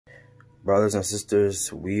Brothers and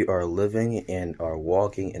sisters, we are living and are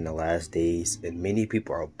walking in the last days, and many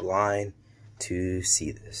people are blind to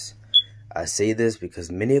see this. I say this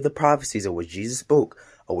because many of the prophecies of which Jesus spoke,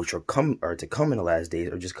 or which are to come in the last days,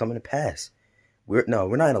 are just coming to pass. We're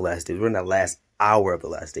not in the last days. We're in the last hour of the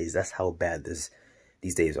last days. That's how bad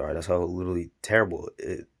these days are. That's how literally terrible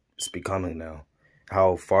it's becoming now.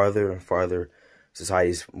 How farther and farther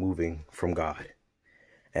society is moving from God.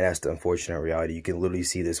 And that's the unfortunate reality. You can literally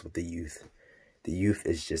see this with the youth. The youth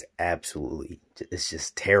is just absolutely, it's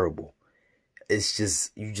just terrible. It's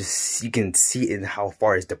just, you can see it in how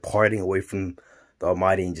far it's departing away from the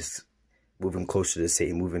Almighty and just moving closer to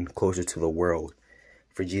Satan, moving closer to the world.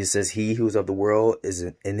 For Jesus says, he who is of the world is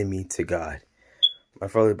an enemy to God. My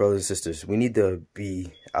fellow brothers and sisters, we need to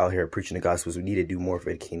be out here preaching the gospels. We need to do more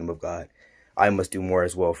for the kingdom of God. I must do more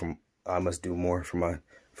as well. I must do more for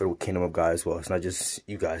the kingdom of God as well. It's not just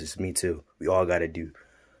you guys, it's me too. We all got to do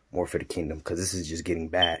more for the kingdom, because this is just getting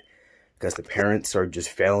bad. Because the parents are just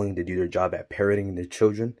failing to do their job at parenting their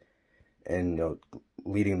children and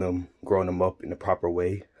leading them, growing them up in the proper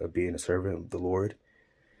way of being a servant of the Lord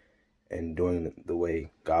and doing the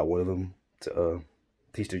way God wanted them to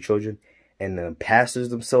teach their children. And the pastors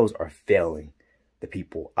themselves are failing the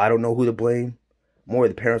people. I don't know who to blame more,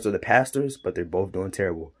 the parents or the pastors, but they're both doing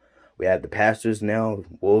terrible. We have the pastors now,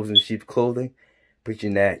 wolves in sheep's clothing,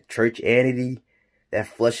 preaching that churchianity, that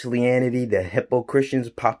fleshlianity, the hippo Christians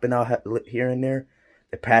popping out here and there.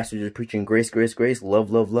 The pastors are preaching grace, grace, grace, love,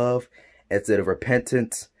 love, love, instead of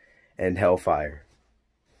repentance and hellfire.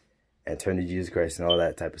 And turn to Jesus Christ and all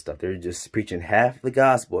that type of stuff. They're just preaching half the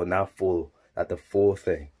gospel and not the full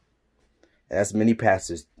thing. And that's many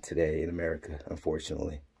pastors today in America,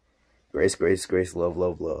 unfortunately. Grace, grace, grace, love,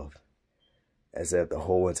 love, love. As if the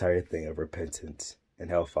whole entire thing of repentance and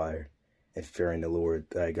hellfire and fearing the Lord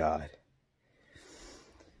thy God.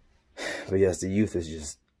 But yes, the youth is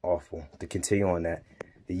just awful. To continue on that,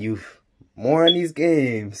 the youth, more on these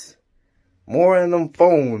games, more on them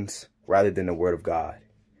phones, rather than the word of God.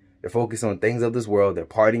 They're focused on things of this world. They're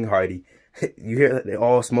partying hardy. You hear that they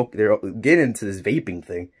all smoke. They're getting into this vaping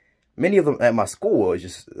thing. Many of them at my school is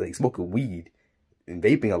just like smoking weed and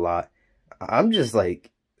vaping a lot. I'm just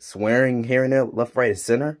like swearing here and there, left, right, and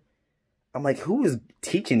center. I'm like, who is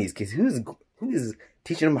teaching these kids? Who is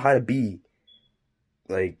teaching them how to be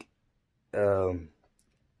like grown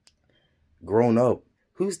up?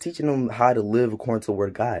 Who's teaching them how to live according to the word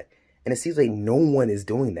of God? And it seems like no one is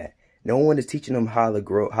doing that. No one is teaching them how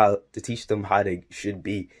to teach them how they should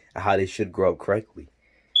be and how they should grow up correctly.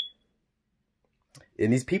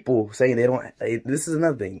 And these people saying they don't, this is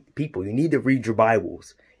another thing. People, you need to read your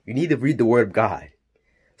Bibles. You need to read the word of God.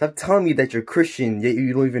 Stop telling me that you're Christian, yet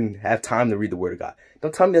you don't even have time to read the word of God.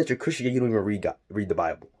 Don't tell me that you're Christian, yet you don't even read the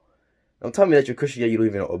Bible. Don't tell me that you're Christian, yet you don't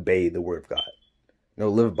even obey the word of God.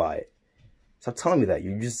 Live by it. Stop telling me that.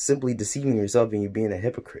 You're just simply deceiving yourself and you're being a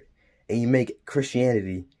hypocrite. And you make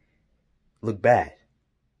Christianity look bad.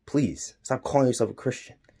 Please, stop calling yourself a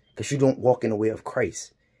Christian. Because you don't walk in the way of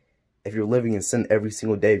Christ. If you're living in sin every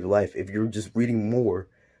single day of your life, if you're just reading more,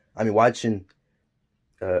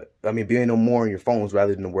 being no more on your phones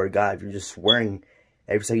rather than the word of God, if you're just swearing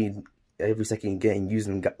every second you get and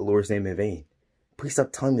using the Lord's name in vain, please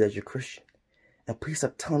stop telling me that you're Christian. And please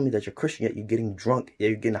stop telling me that you're Christian, yet you're getting drunk, yet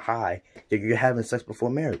you're getting high, yet you're having sex before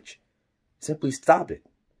marriage. Simply stop it.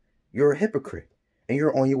 You're a hypocrite. And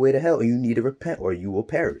you're on your way to hell, and you need to repent or you will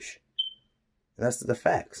perish. And that's the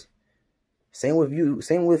facts. Same with you.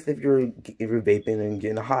 Same with if you're vaping and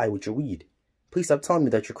getting high with your weed. Please stop telling me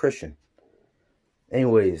that you're Christian.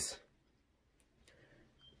 Anyways,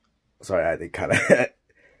 sorry, I think kind of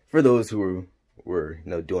for those who were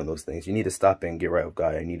doing those things, you need to stop and get right with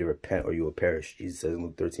God. You need to repent or you will perish. Jesus says in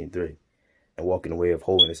Luke 13:3, and walk in the way of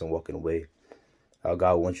holiness and walk in the way how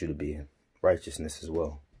God wants you to be in righteousness as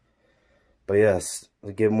well. But yes,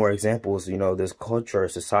 to give more examples, this culture,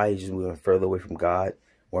 society is moving further away from God.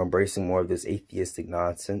 We're embracing more of this atheistic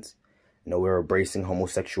nonsense. We're embracing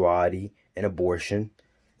homosexuality and abortion.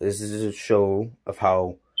 This is a show of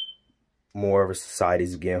how more of a society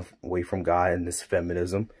is getting away from God and this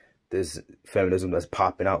feminism that's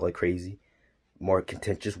popping out like crazy. More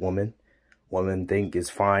contentious women. Women think it's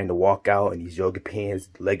fine to walk out in these yoga pants,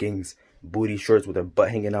 leggings, booty shorts with their butt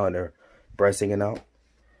hanging out and their breasts hanging out.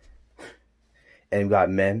 And we got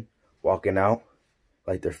men walking out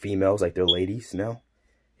like they're females, like they're ladies now.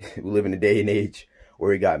 We live in a day and age where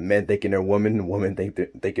we got men thinking they're women and women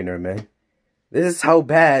thinking they're men. This is how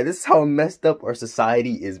bad, this is how messed up our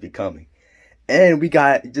society is becoming. And we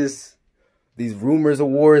got just these rumors of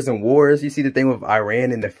wars and wars. You see the thing with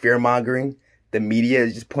Iran and the fear-mongering the media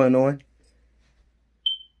is just putting on.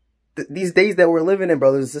 these days that we're living in,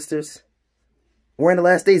 brothers and sisters, we're in the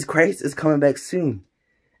last days. Christ is coming back soon.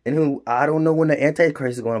 And who, I don't know when the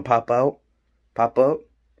Antichrist is going to pop up.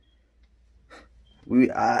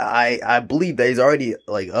 I believe that he's already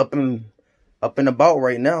like up and about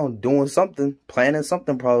right now, doing something, planning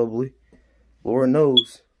something probably. Lord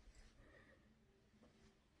knows.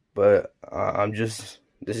 But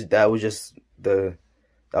that was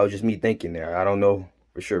just me thinking there. I don't know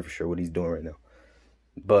for sure what he's doing right now.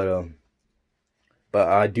 But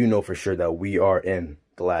I do know for sure that we are in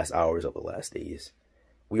the last hours of the last days.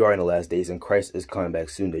 We are in the last days, and Christ is coming back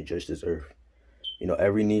soon to judge this earth. You know,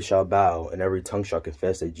 every knee shall bow and every tongue shall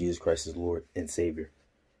confess that Jesus Christ is Lord and Savior.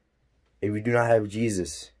 If you do not have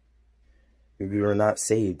Jesus, if you are not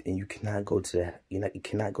saved, and you cannot go to you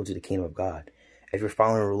cannot go to the kingdom of God. If you're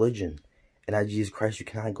following religion and not Jesus Christ, you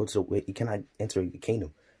cannot enter the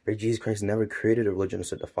kingdom. For Jesus Christ never created a religion or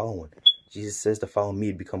said to follow one. Jesus says to follow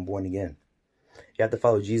me to become born again. You have to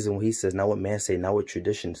follow Jesus and what he says, not what man says, not what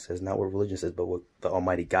tradition says, not what religion says, but what the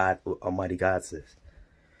Almighty God says.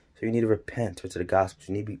 So you need to repent, turn to the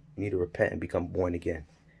gospel. You need to repent and become born again.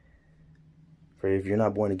 For if you're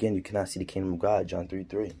not born again, you cannot see the kingdom of God, John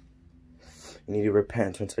 3:3. You need to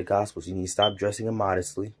repent, turn to the gospel. So you need to stop dressing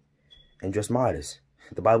immodestly and dress modest.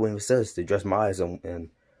 The Bible even says to dress modest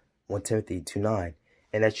in 1 Timothy 2:9,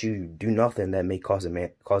 and that you do nothing that may cause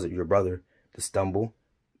your brother to stumble,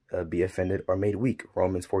 be offended, or made weak.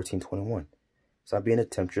 Romans 14:21. Stop being a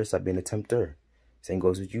temptress, stop being a tempter. Same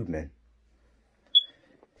goes with you, men.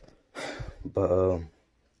 But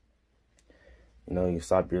you know, you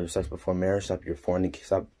stop your sex before marriage, stop your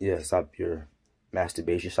stop your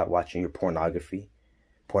masturbation, stop watching your pornography.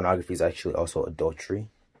 Pornography is actually also adultery.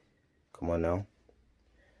 Come on now.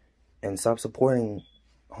 And stop supporting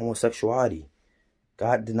homosexuality.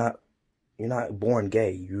 You're not born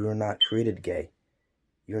gay. You are not created gay.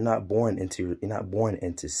 You're not born into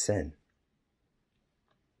sin.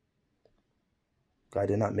 God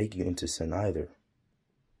did not make you into sin either.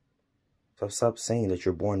 So stop saying that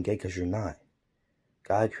you're born gay, because you're not.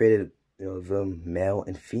 God created them male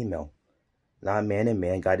and female, not man and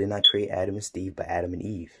man. God did not create Adam and Steve, but Adam and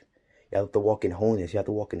Eve. You have to walk in holiness. You have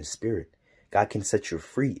to walk in the spirit. God can set you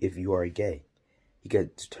free if you are gay. He can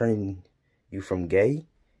turn you from gay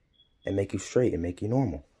and make you straight and make you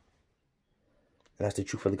normal. And that's the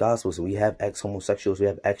truth of the gospel. So we have ex-homosexuals, we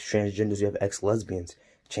have ex-transgenders, we have ex-lesbians,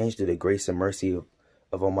 changed to the grace and mercy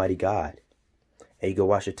of Almighty God. And you go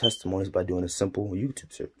watch your testimonies by doing a simple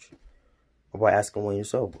YouTube search. Or by asking one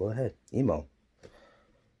yourself. Go ahead. Email.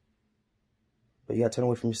 But you gotta turn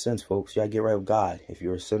away from your sins, folks. You gotta get right with God if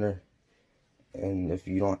you're a sinner. And if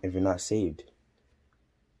you're not saved.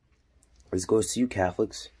 This goes to you,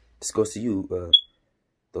 Catholics. This goes to you,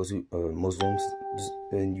 those who Muslims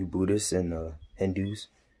and you Buddhists and Hindus.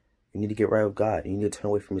 You need to get right with God. You need to turn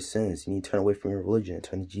away from your sins. You need to turn away from your religion and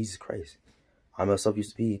turn to Jesus Christ. I myself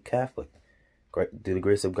used to be Catholic. Through the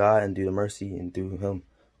grace of God and through the mercy and through him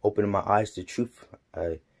opening my eyes to truth,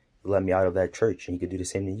 let me out of that church, and he could do the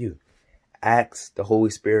same to you. Ask the Holy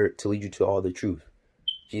Spirit to lead you to all the truth.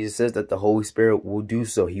 Jesus says that the Holy Spirit will do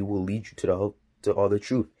so. He will lead you to all the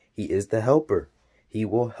truth. He is the helper. He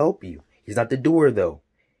will help you. He's not the doer, though.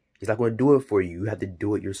 He's not going to do it for you. You have to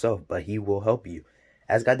do it yourself, but he will help you.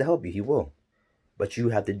 Ask God to help you. He will. But you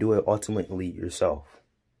have to do it ultimately yourself.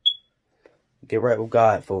 Get right with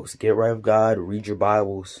God, folks. Get right with God. Read your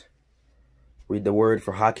Bibles. Read the word.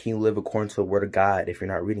 For how can you live according to the word of God if you're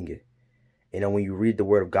not reading it? You know, when you read the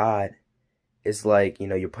word of God, it's like, you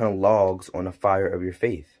know, you're putting logs on the fire of your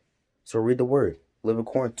faith. So read the word. Live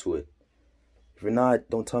according to it. If you're not,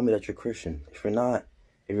 don't tell me that you're Christian. If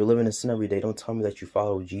you're living in sin every day, don't tell me that you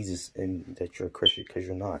follow Jesus and that you're a Christian, because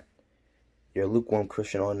you're not. You're a lukewarm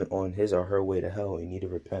Christian on his or her way to hell. You need to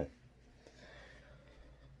repent.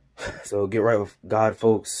 So get right with God,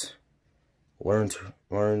 folks. Learn to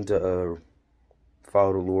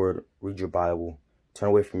follow the Lord. Read your Bible. Turn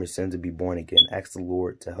away from your sins and be born again. Ask the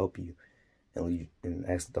Lord to help you, and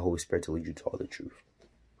ask the Holy Spirit to lead you to all the truth.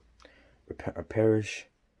 Repent or perish.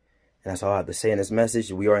 And that's all I have to say in this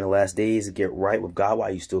message. We are in the last days. Get right with God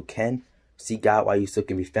while you still can. Seek God while you still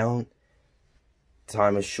can be found.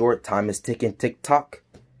 Time is short. Time is ticking. Tick tock.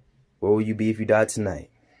 Where will you be if you died tonight?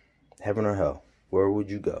 Heaven or hell? Where would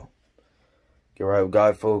you go? Get right with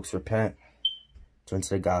God, folks. Repent. Turn to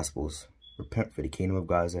the Gospels. Repent, for the kingdom of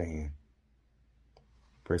God is at hand.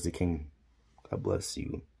 Praise the King. God bless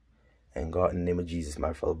you. And God, in the name of Jesus,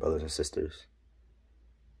 my fellow brothers and sisters,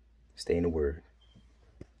 stay in the word.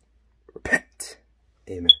 Repent.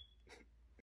 Amen.